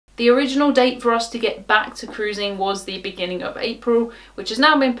The original date for us to get back to cruising was the beginning of April, which has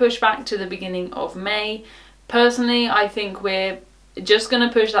now been pushed back to the beginning of May. Personally, I think we're just going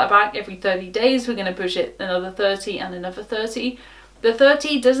to push that back every 30 days. We're going to push it another 30 and another 30. The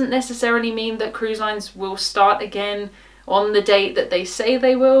 30 doesn't necessarily mean that cruise lines will start again on the date that they say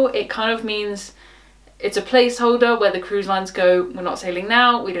they will. It kind of means it's a placeholder where the cruise lines go, we're not sailing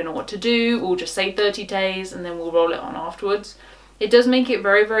now, we don't know what to do, we'll just say 30 days and then we'll roll it on afterwards. It does make it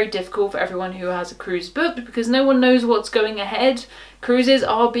very, very difficult for everyone who has a cruise booked because no one knows what's going ahead. Cruises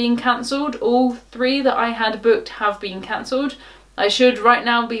are being cancelled. All 3 that I had booked have been cancelled. I should right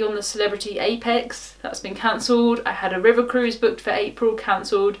now be on the Celebrity Apex, that's been cancelled. I had a river cruise booked for April,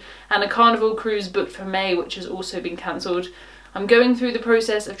 cancelled, and a Carnival cruise booked for May, which has also been cancelled. I'm going through the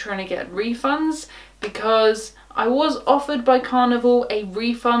process of trying to get refunds because I was offered by Carnival a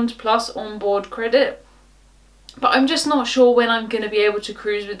refund plus onboard credit, but I'm just not sure when I'm going to be able to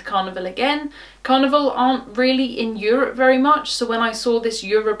cruise with Carnival again. Carnival aren't really in Europe very much, so when I saw this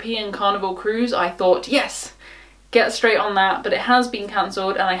European Carnival cruise, I thought, yes, get straight on that, but it has been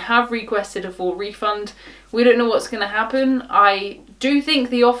cancelled and I have requested a full refund. We don't know what's going to happen. I do think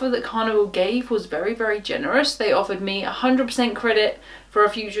the offer that Carnival gave was very, very generous. They offered me 100% credit for a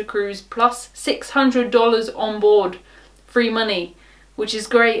future cruise plus $600 on board, free money, which is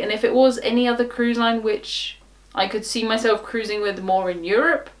great. And if it was any other cruise line which I could see myself cruising with more in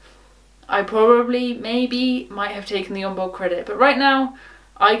Europe, I probably maybe might have taken the onboard credit. But right now,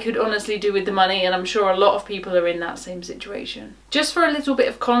 I could honestly do with the money, and I'm sure a lot of people are in that same situation. Just for a little bit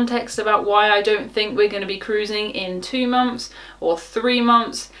of context about why I don't think we're going to be cruising in 2 months or 3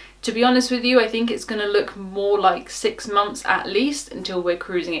 months. To be honest with you, I think it's going to look more like 6 months at least until we're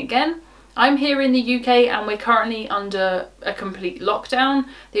cruising again. I'm here in the UK and we're currently under a complete lockdown.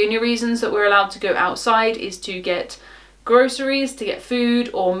 The only reasons that we're allowed to go outside is to get groceries, to get food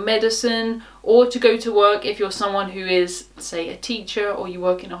or medicine, or to go to work if you're someone who is, say, a teacher or you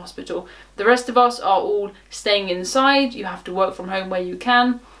work in a hospital. The rest of us are all staying inside. You have to work from home where you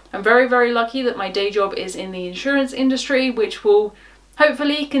can. I'm very, very lucky that my day job is in the insurance industry, which will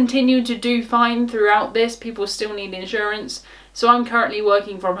hopefully continue to do fine throughout this. People still need insurance. So I'm currently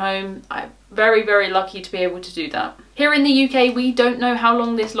working from home. I'm very, very lucky to be able to do that. Here in the UK, we don't know how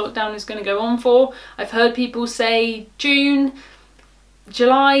long this lockdown is going to go on for. I've heard people say June,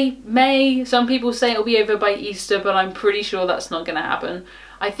 July, May. Some people say it'll be over by Easter, but I'm pretty sure that's not going to happen.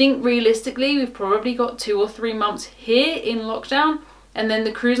 I think realistically, we've probably got 2 or 3 months here in lockdown, and then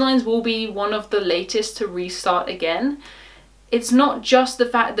the cruise lines will be one of the latest to restart again. It's not just the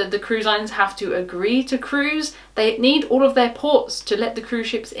fact that the cruise lines have to agree to cruise, they need all of their ports to let the cruise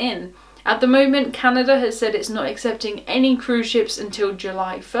ships in. At the moment, Canada has said it's not accepting any cruise ships until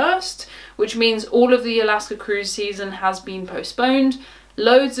July 1st, which means all of the Alaska cruise season has been postponed.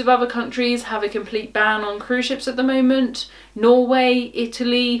 Loads of other countries have a complete ban on cruise ships at the moment. Norway,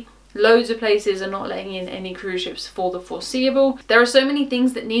 Italy, loads of places are not letting in any cruise ships for the foreseeable. There are so many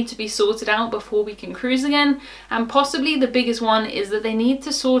things that need to be sorted out before we can cruise again, and possibly the biggest one is that they need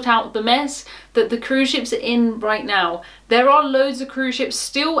to sort out the mess that the cruise ships are in right now. There are loads of cruise ships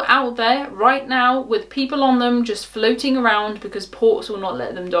still out there right now with people on them just floating around because ports will not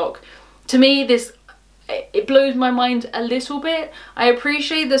let them dock. To me, it blows my mind a little bit. I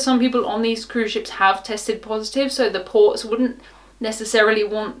appreciate that some people on these cruise ships have tested positive, so the ports wouldn't necessarily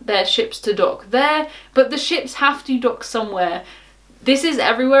want their ships to dock there, but the ships have to dock somewhere. This is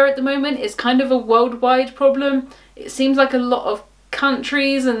everywhere at the moment. It's kind of a worldwide problem. It seems like a lot of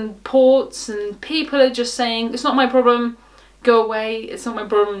countries and ports and people are just saying, it's not my problem, go away, it's not my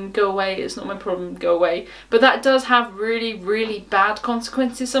problem, go away, it's not my problem, go away. But that does have really, really bad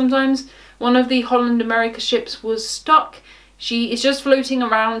consequences sometimes. One of the Holland America ships was stuck. She is just floating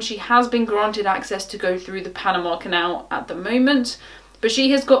around. She has been granted access to go through the Panama Canal at the moment, but she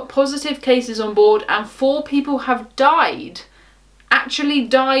has got positive cases on board and 4 people have died. Actually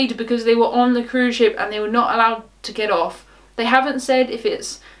died because they were on the cruise ship and they were not allowed to get off. They haven't said if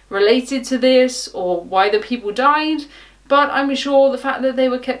it's related to this or why the people died, but I'm sure the fact that they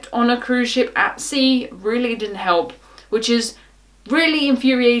were kept on a cruise ship at sea really didn't help, which is really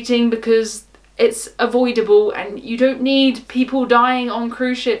infuriating because it's avoidable and you don't need people dying on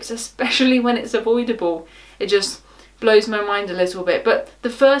cruise ships, especially when it's avoidable. It just blows my mind a little bit. But the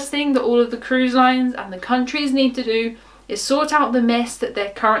first thing that all of the cruise lines and the countries need to do is sort out the mess that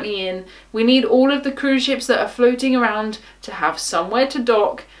they're currently in. We need all of the cruise ships that are floating around to have somewhere to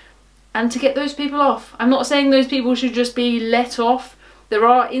dock and to get those people off. I'm not saying those people should just be let off. There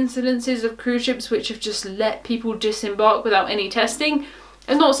are incidences of cruise ships which have just let people disembark without any testing.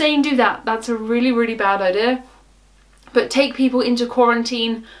 I'm not saying do that, that's a really, really bad idea. But take people into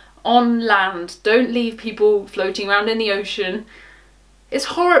quarantine on land. Don't leave people floating around in the ocean. It's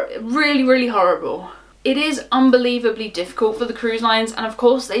really, really horrible. It is unbelievably difficult for the cruise lines, and of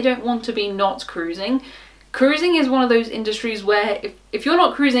course they don't want to be not cruising. Cruising is one of those industries where if you're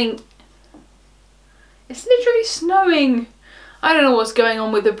not cruising, it's literally snowing. I don't know what's going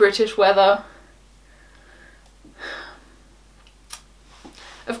on with the British weather.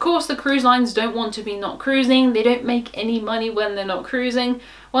 Of course the cruise lines don't want to be not cruising. They don't make any money when they're not cruising.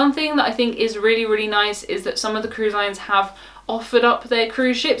 One thing that I think is really, really nice is that some of the cruise lines have offered up their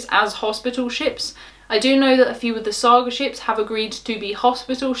cruise ships as hospital ships. I do know that a few of the Saga ships have agreed to be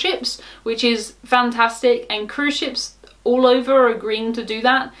hospital ships, which is fantastic, and cruise ships all over are agreeing to do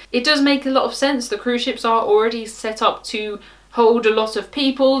that. It does make a lot of sense. The cruise ships are already set up to hold a lot of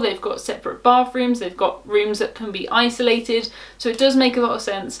people. They've got separate bathrooms, they've got rooms that can be isolated, so it does make a lot of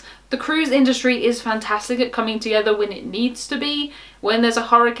sense. The cruise industry is fantastic at coming together when it needs to be. When there's a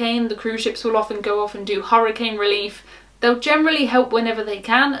hurricane, the cruise ships will often go off and do hurricane relief. They'll generally help whenever they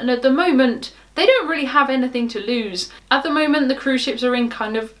can, and at the moment they don't really have anything to lose. At the moment the cruise ships are in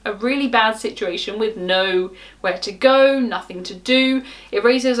kind of a really bad situation with nowhere to go, nothing to do. It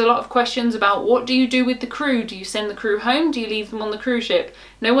raises a lot of questions about what do you do with the crew? Do you send the crew home? Do you leave them on the cruise ship?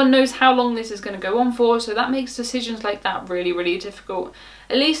 No one knows how long this is going to go on for, so that makes decisions like that really, really difficult.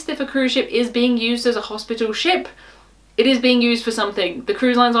 At least if a cruise ship is being used as a hospital ship, it is being used for something. The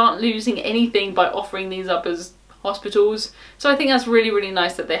cruise lines aren't losing anything by offering these up as hospitals, so I think that's really, really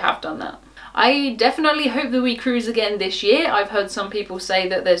nice that they have done that. I definitely hope that we cruise again this year. I've heard some people say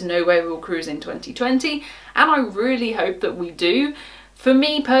that there's no way we'll cruise in 2020, and I really hope that we do. For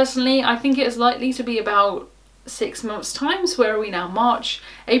me personally, I think it's likely to be about 6 months time. So where are we now? March,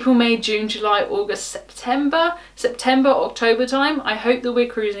 April, May, June, July, August, September, October time. I hope that we're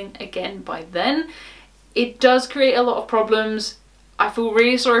cruising again by then. It does create a lot of problems. I feel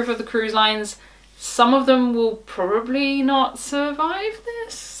really sorry for the cruise lines. Some of them will probably not survive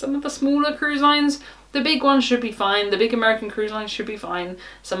this. Some of the smaller cruise lines, the big ones should be fine. The big American cruise lines should be fine.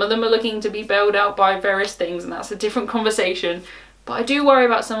 Some of them are looking to be bailed out by various things, and that's a different conversation. But I do worry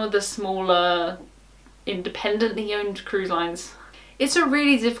about some of the smaller, independently owned cruise lines. It's a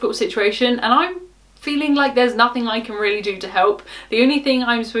really difficult situation, and I'm feeling like there's nothing I can really do to help. The only thing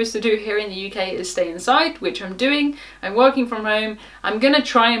I'm supposed to do here in the UK is stay inside, which I'm doing. I'm working from home. I'm gonna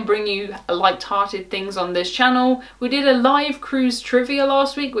try and bring you light-hearted things on this channel. We did a live cruise trivia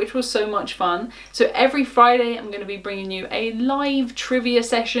last week, which was so much fun. So every Friday I'm gonna be bringing you a live trivia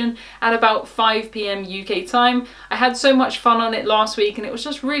session at about 5 PM UK time. I had so much fun on it last week, and it was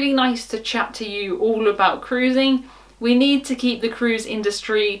just really nice to chat to you all about cruising. We need to keep the cruise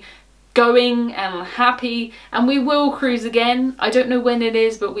industry going and happy, and we will cruise again. I don't know when it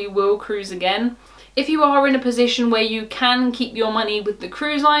is, but we will cruise again. If you are in a position where you can keep your money with the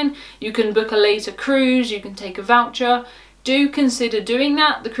cruise line, you can book a later cruise, you can take a voucher, do consider doing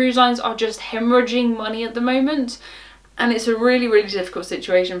that. The cruise lines are just hemorrhaging money at the moment, and it's a really, really difficult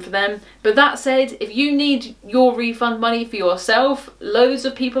situation for them. But that said, if you need your refund money for yourself, loads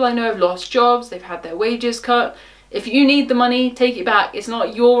of people I know have lost jobs, they've had their wages cut. If you need the money, take it back. It's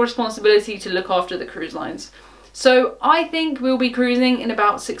not your responsibility to look after the cruise lines. So I think we'll be cruising in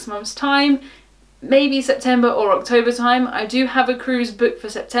about 6 months time, maybe September or October time. I do have a cruise booked for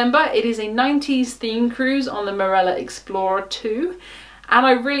September. It is a 90s theme cruise on the Marella Explorer 2. And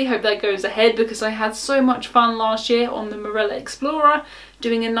I really hope that goes ahead, because I had so much fun last year on the Marella Explorer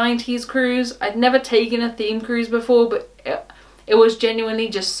doing a 90s cruise. I'd never taken a theme cruise before, but it was genuinely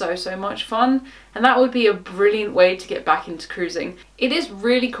just so much fun, and that would be a brilliant way to get back into cruising. It is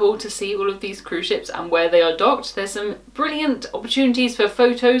really cool to see all of these cruise ships and where they are docked. There's some brilliant opportunities for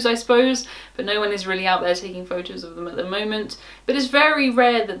photos, I suppose, but no one is really out there taking photos of them at the moment. But it's very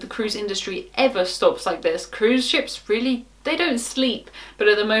rare that the cruise industry ever stops like this. Cruise ships really, they don't sleep, but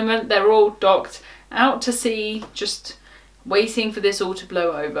at the moment they're all docked out to sea, just waiting for this all to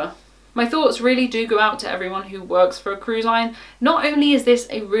blow over. My thoughts really do go out to everyone who works for a cruise line. Not only is this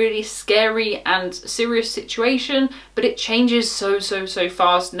a really scary and serious situation, but it changes so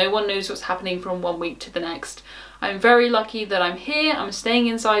fast. No one knows what's happening from one week to the next. I'm very lucky that I'm here, I'm staying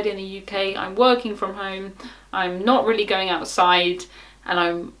inside in the UK, I'm working from home, I'm not really going outside, and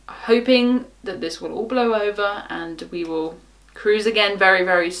I'm hoping that this will all blow over and we will cruise again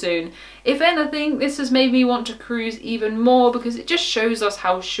very soon. If anything, this has made me want to cruise even more, because it just shows us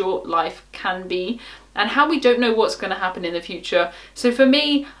how short life can be and how we don't know what's going to happen in the future. So for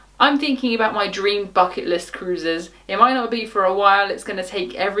me, I'm thinking about my dream bucket list cruises. It might not be for a while, it's going to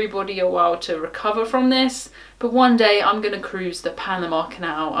take everybody a while to recover from this, but one day I'm going to cruise the Panama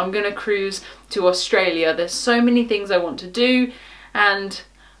Canal, I'm going to cruise to Australia. There's so many things I want to do, and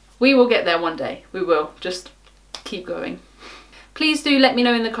We will get there one day. We will. Just keep going. Please do let me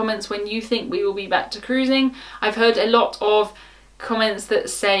know in the comments when you think we will be back to cruising. I've heard a lot of comments that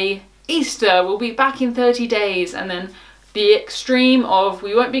say Easter, we'll be back in 30 days, and then the extreme of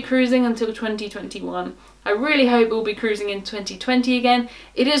we won't be cruising until 2021. I really hope we'll be cruising in 2020 again.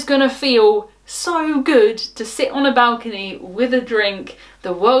 It is gonna feel so good to sit on a balcony with a drink.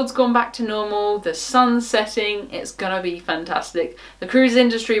 The world's gone back to normal, the sun's setting, it's gonna be fantastic. The cruise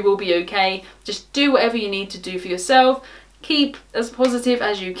industry will be okay. Just do whatever you need to do for yourself. Keep as positive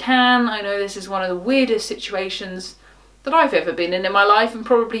as you can. I know this is one of the weirdest situations that I've ever been in my life, and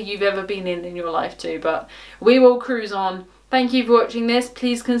probably you've ever been in your life too, but we will cruise on. Thank you for watching this.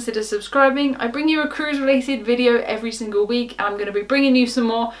 Please consider subscribing. I bring you a cruise related video every single week, and I'm going to be bringing you some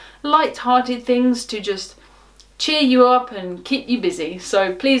more light-hearted things to just cheer you up and keep you busy.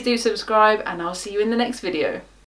 So please do subscribe, and I'll see you in the next video.